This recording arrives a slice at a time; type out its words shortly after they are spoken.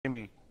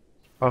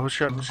Oh, who's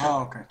shot?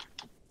 Oh, okay.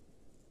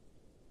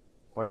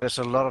 Well, there's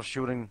a lot of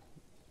shooting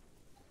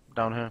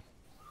down here.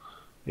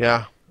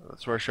 Yeah,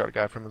 that's where I shot a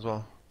guy from as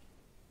well.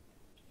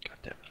 God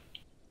damn it.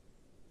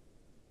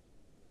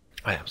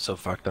 I am so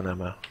fucked on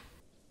ammo.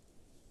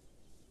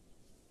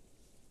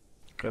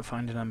 Go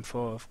find an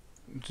M4.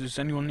 Does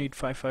anyone need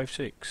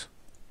 5.56?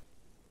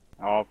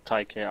 I'll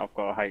take it. I've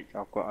got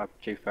a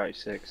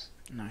G36.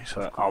 Nice.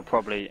 But I'll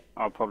probably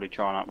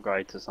try and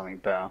upgrade to something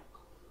better.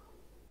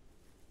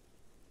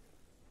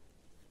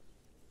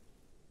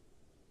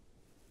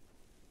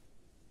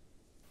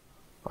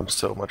 I'm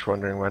so much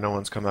wondering why no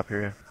one's come up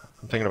here.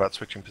 I'm thinking about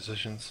switching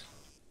positions.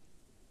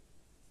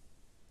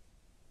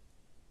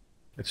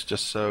 It's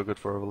just so good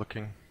for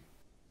overlooking.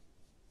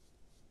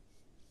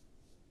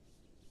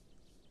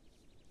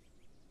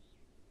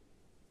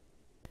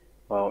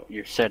 Well,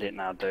 you've said it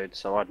now, dude,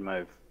 so I'd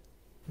move.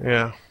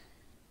 Yeah.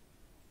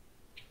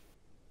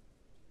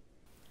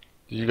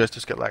 Did you guys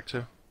just get lag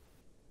too?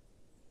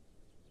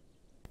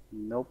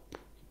 Nope.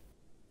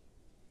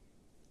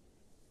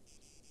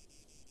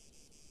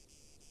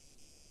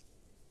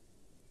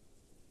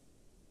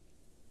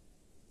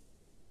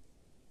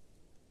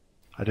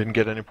 I didn't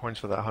get any points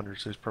for that 100,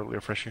 so he's probably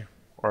a freshie.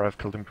 Or I've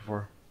killed him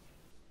before.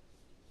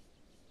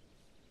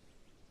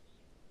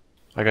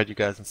 I got you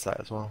guys in sight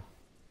as well.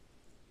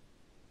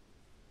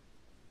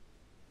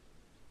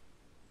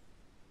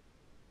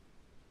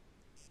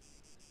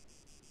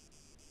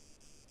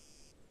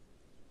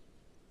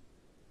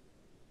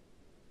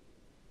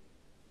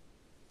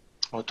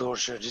 Oh,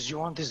 Torture, did you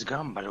want this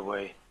gun, by the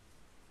way?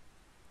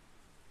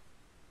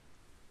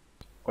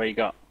 What you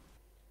got?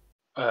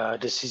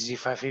 The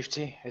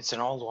CZ550. It's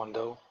an old one,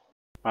 though.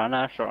 Oh,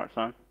 no, that's alright,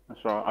 son. That's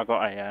alright. I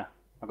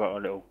got a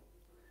little,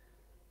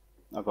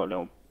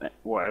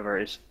 whatever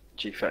it is,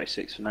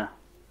 G36 for now.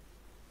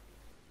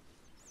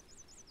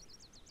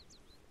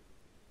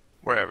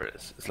 Wherever it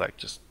is. It's like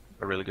just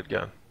a really good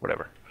gun.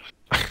 Whatever.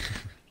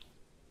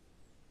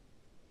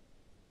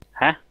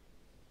 Huh?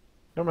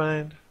 Never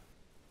mind.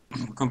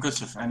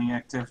 Concussive, any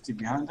activity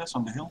behind us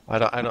on the hill? I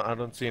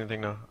don't see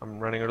anything now. I'm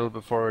running a little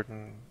bit forward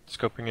and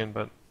scoping in,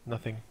 but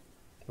nothing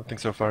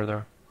so far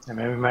there. And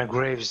maybe my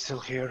grave is still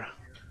here.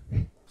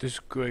 There's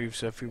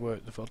graves everywhere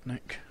at the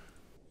Vodnik.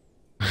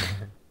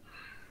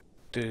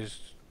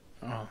 There's...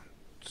 oh,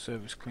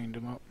 service cleaned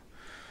them up.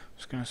 I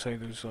was gonna say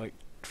there's like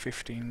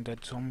 15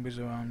 dead zombies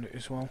around it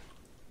as well.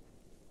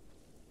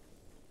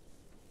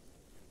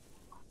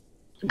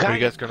 Guy,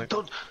 you guys gonna...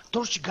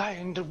 Torture guy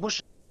in the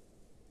bush.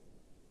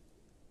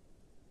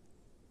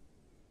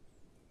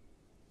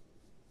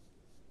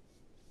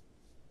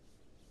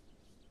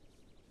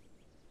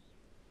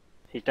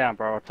 He's down,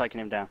 bro. I've taken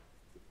him down.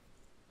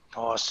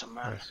 Awesome,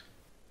 man. Nice.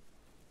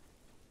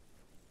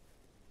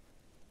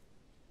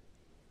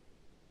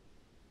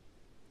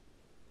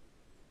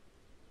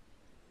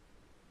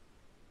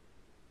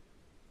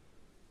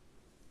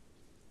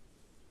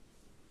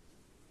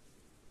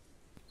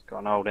 It's got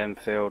an old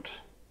Enfield.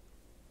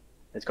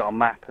 It's got a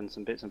map and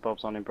some bits and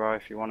bobs on him, bro,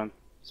 if you want them.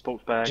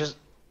 Sports bag. Just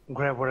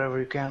grab whatever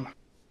you can.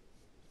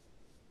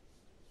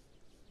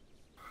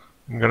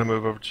 I'm gonna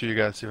move over to you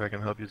guys, see if I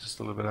can help you just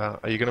a little bit out.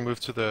 Are you gonna move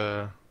to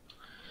the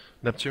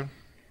Neptune?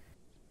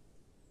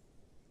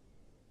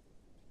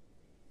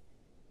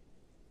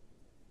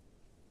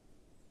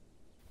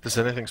 Does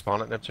anything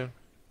spawn at Neptune?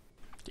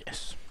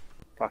 Yes.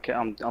 Fuck it,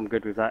 I'm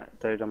good with that,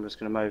 dude. I'm just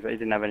gonna move it. He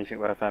didn't have anything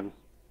worth having.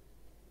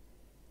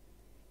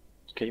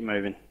 Just keep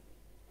moving.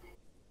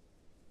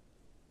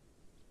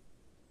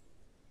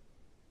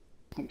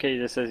 He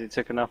just says he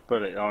took enough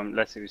bullet.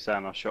 Unless he was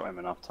saying I shot him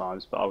enough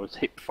times, but I was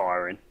hip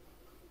firing.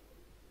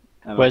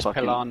 And Where's I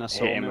fucking Pilana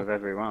hit him sawmill? with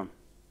every one.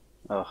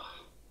 Ugh. I'll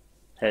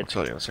Head.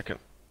 tell you in a second.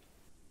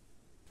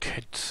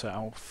 Head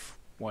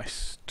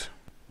south-west.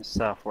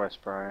 Southwest,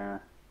 bro,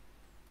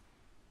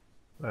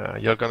 yeah.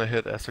 You're gonna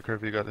hit Esseker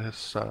if you got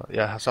his,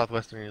 yeah,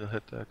 southwestern you'll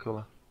hit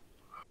Kula.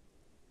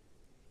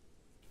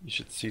 You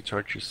should see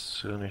charges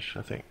soonish,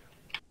 I think.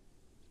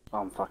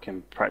 I'm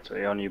fucking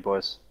practically on you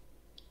boys.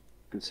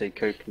 You can see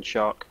Cook and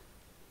Shark.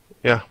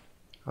 Yeah,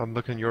 I'm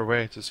looking your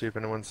way to see if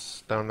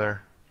anyone's down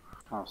there.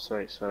 Oh,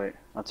 sweet, sweet.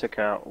 I took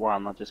out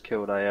one. I just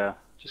killed a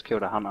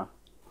hunter.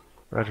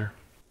 Roger.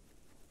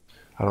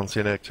 I don't see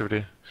any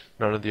activity.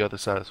 None on the other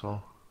side as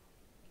well.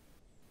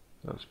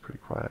 That was pretty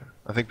quiet.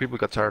 I think people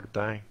got tired of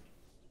dying.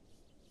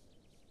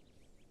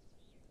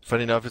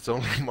 Funny enough, it's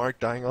only Mark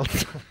dying all the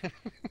time.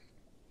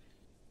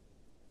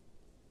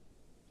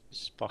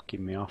 It's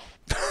fucking me off.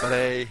 But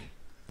hey,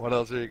 what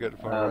else are you good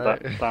for,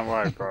 right? Don't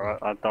worry, bro.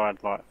 I died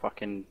like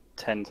fucking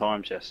 10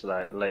 times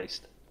yesterday at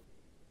least.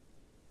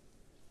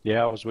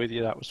 Yeah, I was with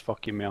you. That was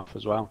fucking me off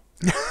as well.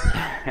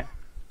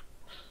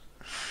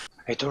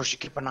 Hey, Torch,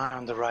 keep an eye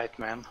on the right,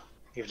 man.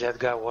 If that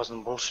guy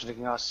wasn't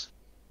bullshitting us.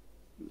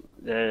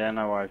 Yeah,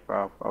 no worries,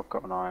 bro. I've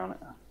got an eye on it.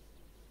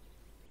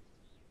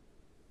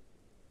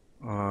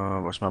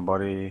 What's my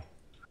body?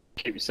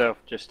 Keep yourself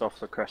just off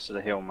the crest of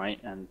the hill,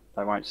 mate, and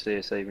they won't see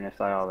us even if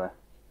they are there.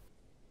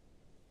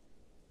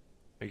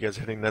 Are you guys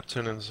hitting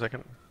Neptune in a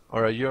second?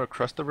 Or are you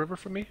across the river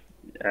from me?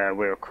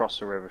 We're across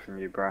the river from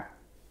you, bro.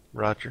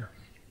 Roger.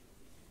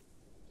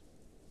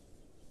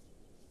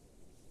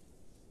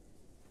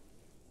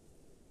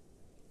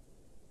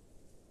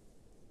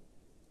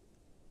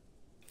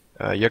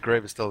 Your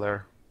grave is still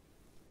there.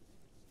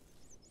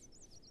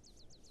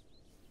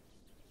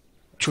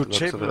 To Looks of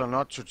table it. or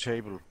not to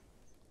table?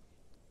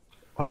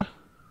 What?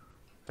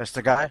 That's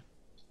the guy?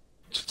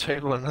 To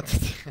table and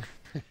that's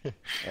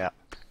Yeah.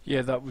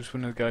 Yeah, that was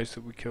one of the guys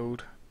that we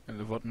killed at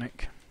the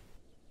Vodnik.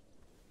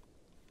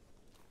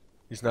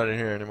 He's not in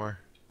here anymore.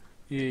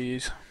 Yeah, he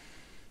is.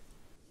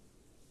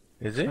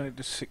 Is he? Like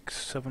the 6th,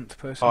 7th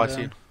person Oh, I down.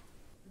 see.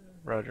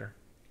 Roger.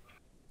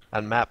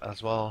 And map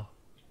as well.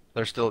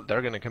 They're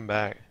gonna come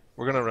back.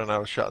 We're gonna run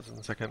out of shots in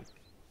a second.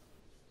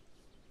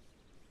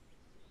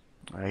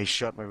 He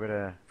shot me with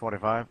a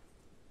 45.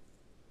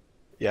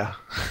 Yeah.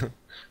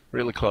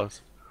 Really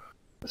close.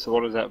 So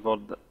what does that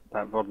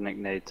Vodnik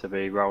need to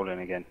be rolling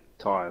again?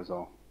 Tyres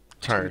or?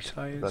 Tires.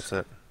 tyres. That's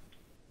it.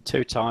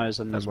 2 tyres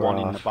and there's And we're one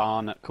in the off.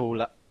 barn at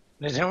Cooler.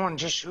 Did anyone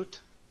just shoot?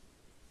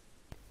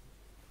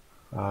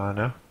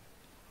 No.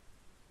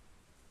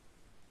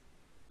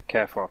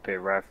 Careful up here,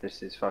 Rav.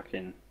 This is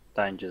fucking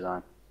danger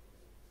zone.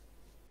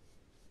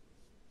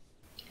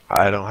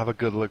 I don't have a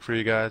good look for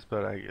you guys,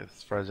 but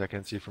as far as I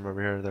can see from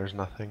over here, there's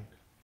nothing.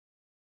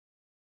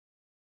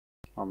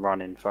 I'm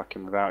running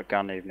fucking without a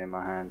gun even in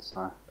my hands,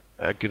 so.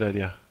 Good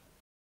idea.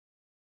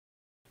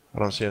 I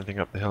don't see anything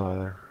up the hill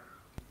either.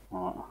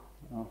 I'll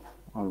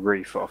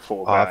refit a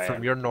 4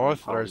 From your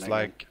north, I'm there's holding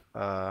like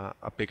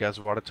a big ass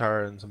water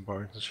tower and some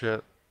barns and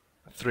shit.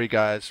 3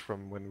 guys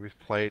from when we've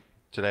played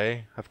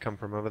today have come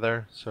from over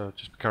there, so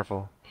just be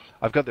careful.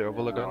 I've got the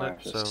overlook on it,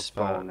 so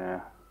spawn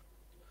there.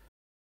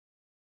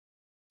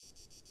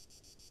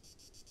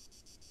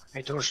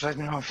 Hey, Torch, let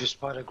me know if you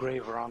spot a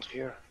grave around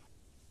here.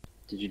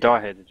 Did you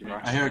die here? Did you,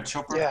 Rush? I hear a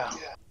chopper. Yeah.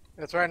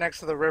 It's right next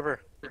to the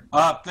river.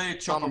 Play a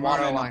chopper, on the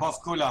water Merlin, line.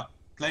 above Kula.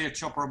 Play a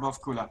chopper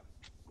above Kula.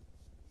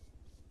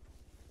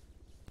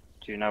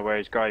 Do you know where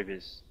his grave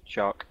is,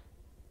 Shark?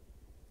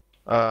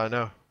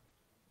 no.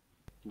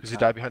 Because he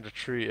died behind a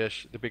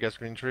tree-ish, the big ass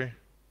green tree.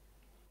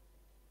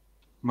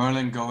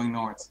 Merlin going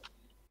north.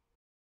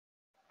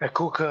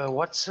 Cook,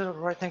 what's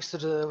right next to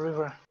the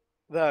river?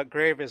 The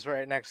grave is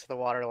right next to the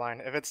water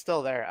line. If it's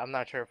still there, I'm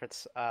not sure if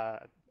it's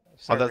that's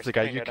servers the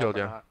guy cleaned you it up killed, or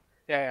yeah. not.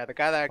 Yeah, the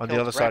guy that I On the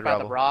killed other right side, by the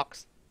Rabble.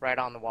 rocks, right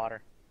on the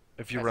water.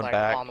 If you It's run like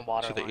back on the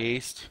water to the line.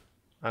 east,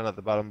 and at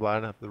the bottom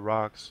line of the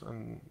rocks,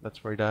 and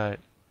that's where he died.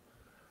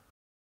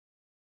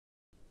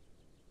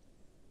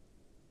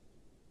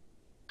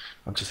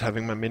 I'm just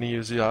having my mini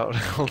Uzi out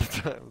all the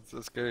time. It's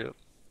so scary.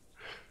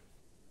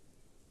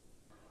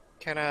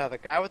 Can the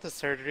guy with the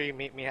surgery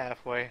meet me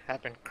halfway?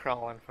 I've been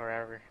crawling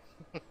forever.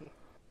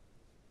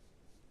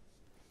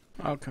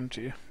 I'll come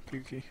to you,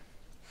 Kooky.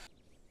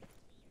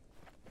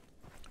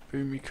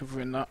 Boom, you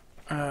covering that.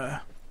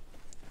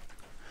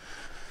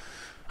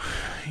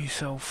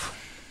 Yourself.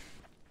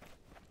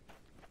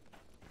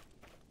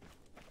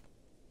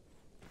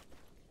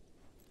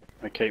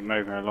 I keep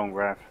moving along,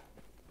 Rav.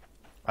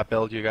 I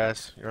bailed you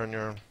guys. You're on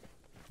your own.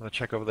 I'm gonna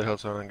check over the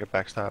hillside and get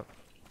backstop.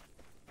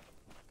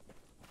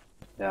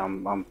 Yeah,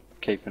 I'm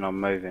keeping on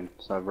moving.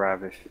 So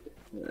Rav, if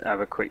have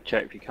a quick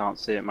check if you can't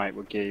see it, mate.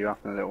 We'll gear you up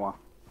in a little while.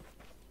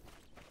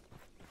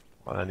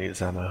 All I need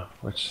is ammo,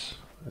 which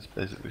is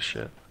basically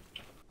shit.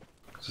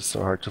 'Cause it's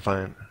so hard to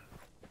find.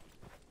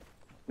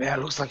 Yeah, it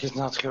looks like he's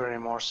not here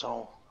anymore,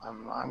 so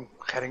I'm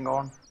heading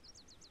on.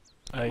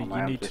 Oh, You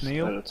man, need just to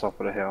kneel. at the top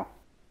of the hill.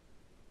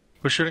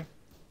 Who's shooting?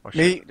 Oh,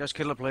 shit. Me, just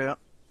kill a player.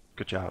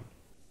 Good job.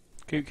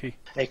 Kooky.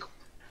 Hey,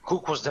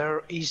 Cook, was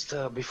there east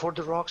before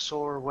the rocks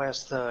or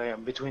west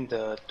between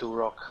the 2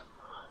 rock?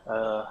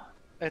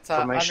 It's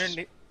Formations.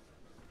 underneath.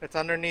 It's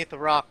underneath the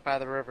rock by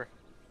the river.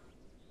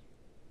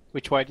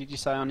 Which way did you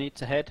say I need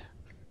to head?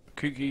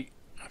 Kooky,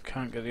 I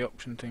can't get the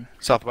option thing.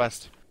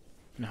 Southwest.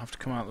 You have to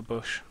come out of the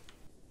bush.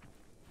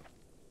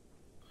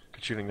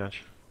 Good shooting,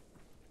 Dutch.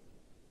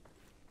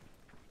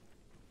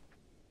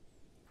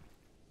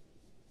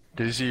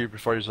 Did he see you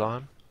before you saw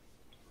him?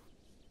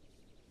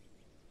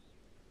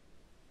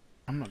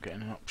 I'm not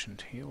getting an option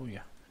to heal you.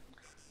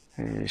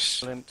 He's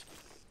flint.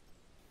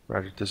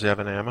 Roger, does he have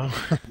any ammo?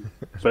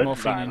 There's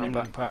morphine in your I'm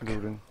not backpack.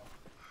 looting.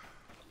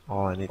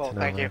 All I need Well, to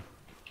know. thank you. man.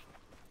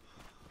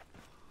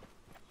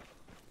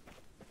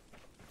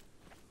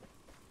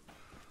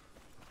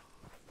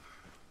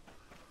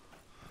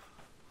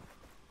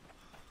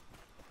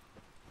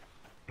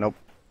 Nope.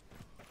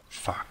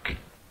 Fuck.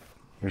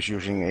 He's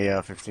using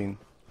AR-15.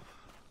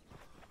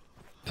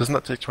 Doesn't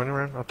that take 20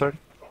 round or 30?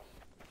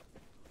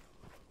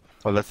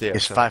 Oh, that's the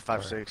It's XL.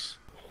 5.56.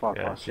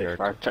 5.56, Yeah,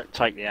 Rav.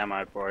 Take the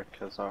ammo, boy,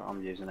 because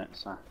I'm using it.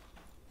 So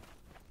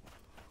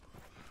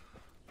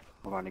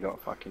I've only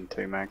got fucking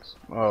 2 mags.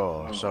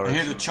 Oh, I sorry.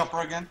 hear the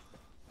chopper again.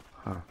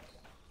 I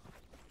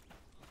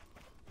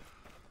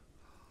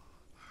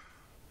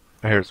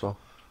hear it as well.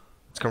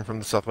 It's coming from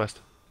the southwest.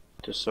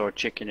 Just saw a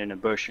chicken in a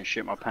bush and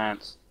shit my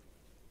pants.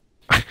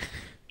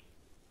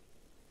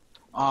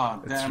 Ah,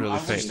 It's damn! really I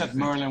wish faint. that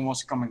Merlin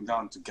was coming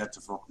down to get the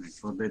Vodnik,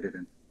 but they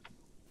didn't.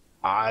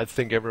 I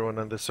think everyone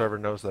on this server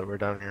knows that we're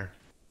down here.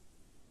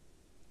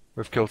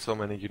 We've killed so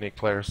many unique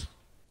players.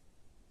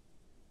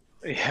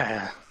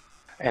 Yeah.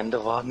 And the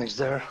Vodnik's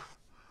there.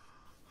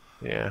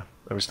 Yeah,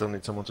 and we still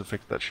need someone to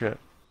fix that shit.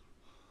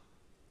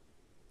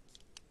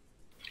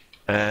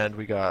 And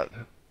we got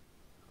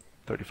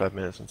 35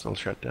 minutes until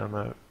shutdown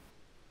mode.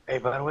 Hey,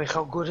 by the way,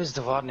 how good is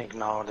the Vodnik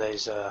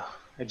nowadays?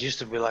 It used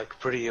to be like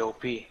pretty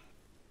OP.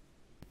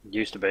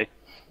 Used to be.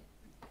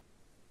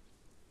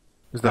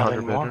 Is the Not 100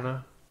 anymore? better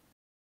now?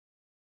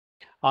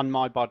 On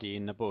my body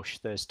in the bush,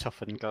 there's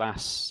toughened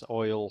glass,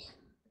 oil,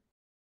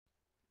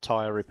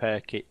 tyre repair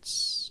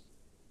kits.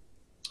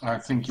 I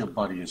think your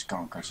body is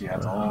gone because you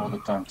had all the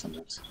time to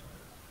loot.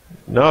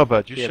 No,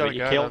 but you Yeah, shot but a you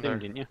guy killed down him, there.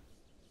 didn't you?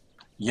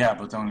 Yeah,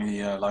 but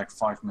only like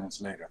 5 minutes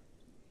later.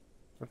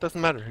 It doesn't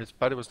matter. His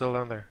body was still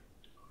down there.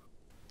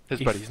 His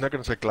If- body. He's not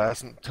going to say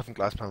glass and toughen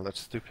glass panel. That's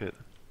stupid.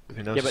 If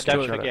he knows Yeah, to but still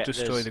don't shot it. forget-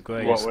 Destroy there's- the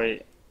graves. What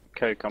we...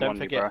 Coke, I'm Don't on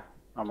you, forget, bro.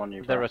 I'm on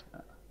you, There bro.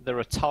 there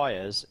are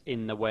tyres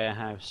in the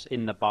warehouse,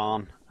 in the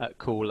barn at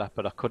Cooler,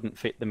 but I couldn't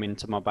fit them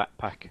into my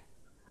backpack.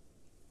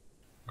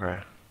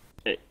 Right.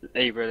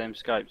 Either of them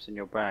scopes in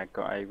your bag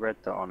got a red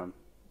dot on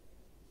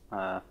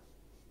them.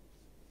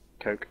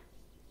 Coke.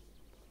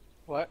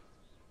 What?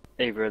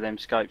 Either of them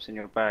scopes in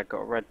your bag got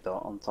a red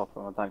dot on top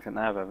of them. I don't think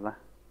they have over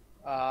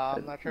there.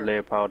 I'm not sure.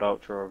 Leopard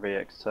Ultra or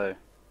VX2.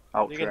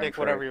 Ultra You can take M3.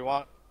 whatever you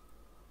want.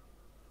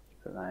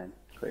 Put that in.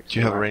 Quick Do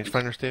you have a select.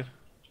 rangefinder, Steve?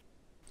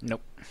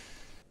 Nope. Do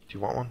you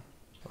want one?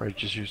 Or are you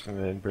just using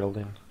it in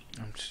building?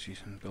 I'm just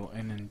using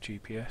built-in and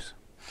GPS.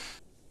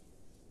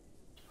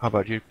 How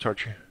about you,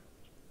 Torchy?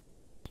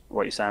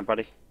 What you saying,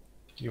 buddy?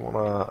 Do you want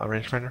a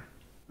rangefinder?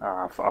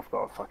 I've got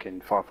a fucking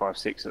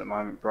 5.56 at the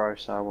moment, bro,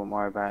 so I won't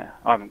worry about it.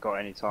 I haven't got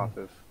any type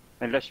of...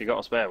 Unless you got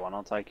a spare one,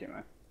 I'll take it,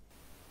 man.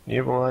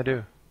 Yeah, well, I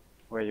do.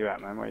 Where you at,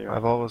 man? Where you at?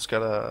 I've always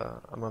got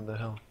a... I'm on the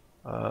hill.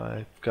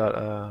 I've got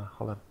a...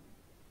 Hold on.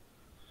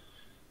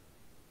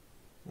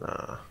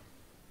 Nah.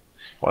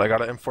 Well, I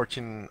got an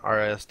M14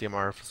 RS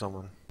DMR for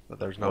someone, but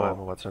there's no Oh.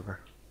 ammo whatsoever.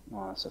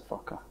 Oh, that's a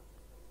fucker.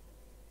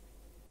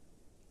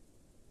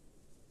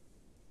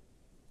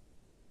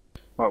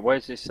 Right,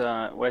 where's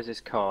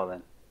this car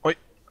then? Wait,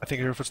 I think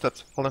I hear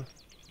footsteps. Hold on.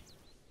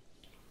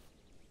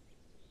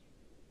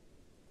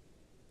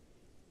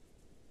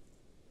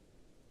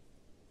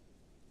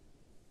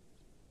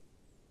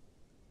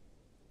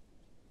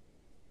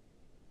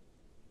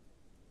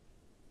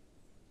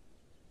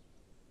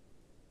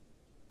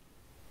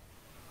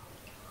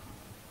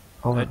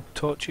 Hold on.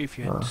 Torchy, if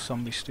you head Oh. to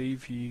Zombie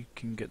Steve, you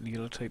can get the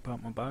yellow tape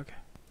out my bag.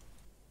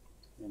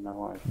 You know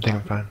what? I think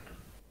I'm fine.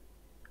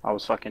 I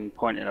was fucking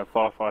pointing a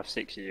 5.56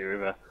 at you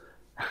with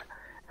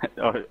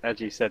a...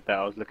 As you said that,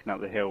 I was looking up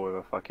the hill with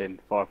a fucking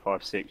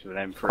 5.56 with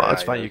an M3. Well,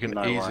 that's fine. You can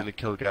There's no way. easily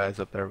kill guys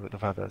up there with the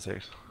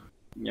 5.6.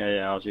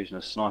 Yeah, I was using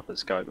a sniper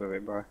scope with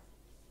it, bro.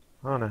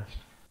 Oh, nice.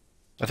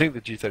 I think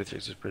the G36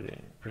 is pretty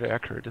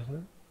accurate, isn't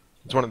it?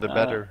 It's one of the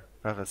better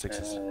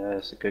 5.6s. Yeah,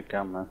 it's a good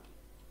gun, man.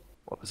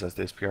 Well, besides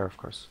the SPR, of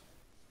course.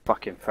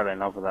 Fucking fell in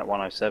love with that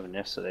 107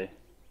 yesterday.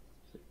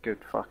 It's a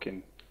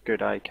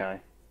good AK.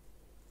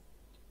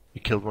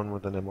 You killed one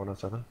with an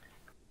M107? No,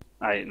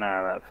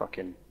 that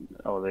fucking...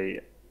 Or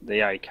the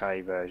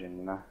AK version,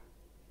 you know.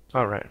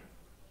 Oh, right.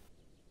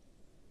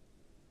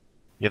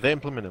 Yeah, they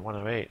implemented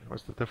 108.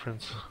 What's the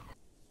difference?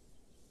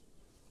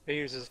 It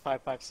uses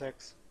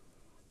 5.56.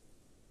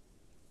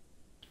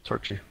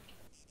 Torchy.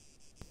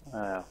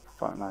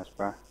 Fuck nice,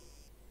 bro.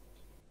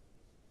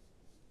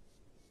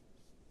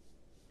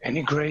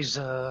 Any graves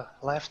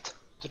left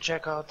to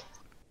check out?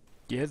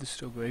 Yeah, there's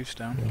still graves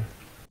down.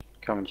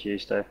 Coming to you,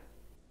 Steve.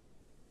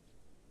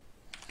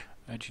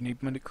 Do you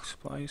need medical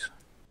supplies?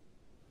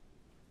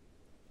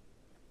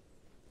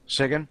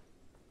 Second?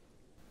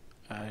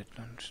 I'm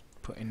just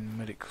putting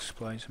medical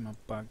supplies in my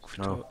bag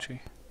for No.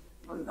 Torchy.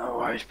 No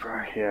worries,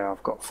 bro. Yeah,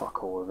 I've got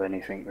fuck all of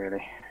anything,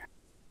 really.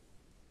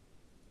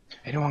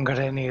 Anyone got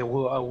any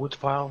wood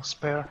pile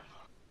spare?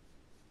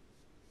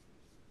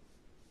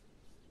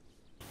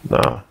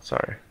 No,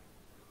 sorry.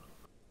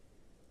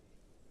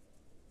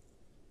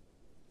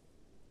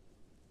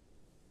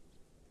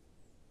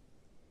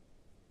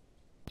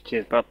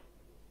 Cheers, bud.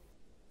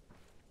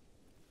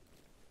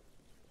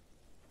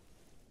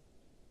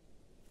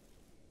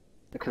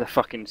 Look at the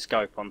fucking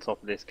scope on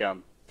top of this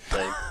gun,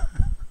 Steve.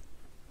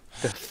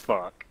 The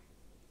fuck?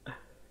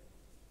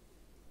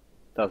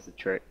 Does the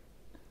trick.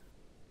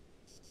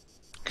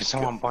 Can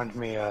someone point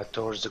me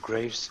towards the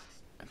graves?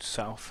 And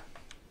south.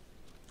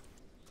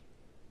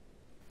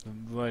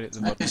 Right at the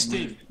Hey, bottom.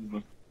 Steve.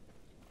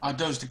 Are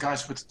those the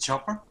guys with the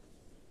chopper?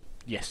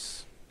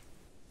 Yes.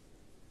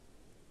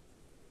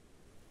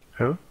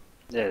 Who?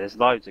 Yeah, there's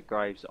loads of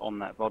graves on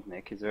that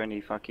Vodnik. Is there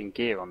any fucking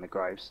gear on the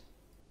graves?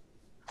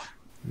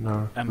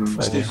 No.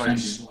 Steve,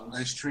 M4. are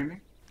you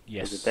streaming?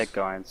 Yes. There's a dead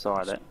guy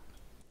inside it.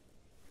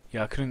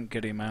 Yeah, I couldn't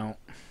get him out.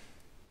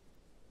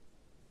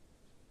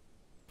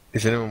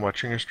 Is anyone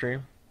watching your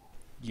stream?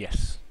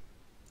 Yes.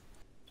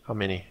 How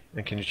many?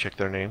 And can you check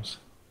their names?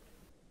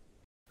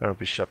 I don't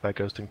be shut by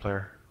ghosting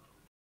player.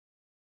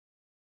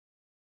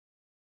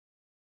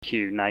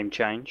 Q name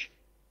change.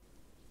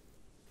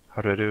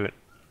 How do I do it?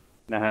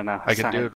 No, I can do it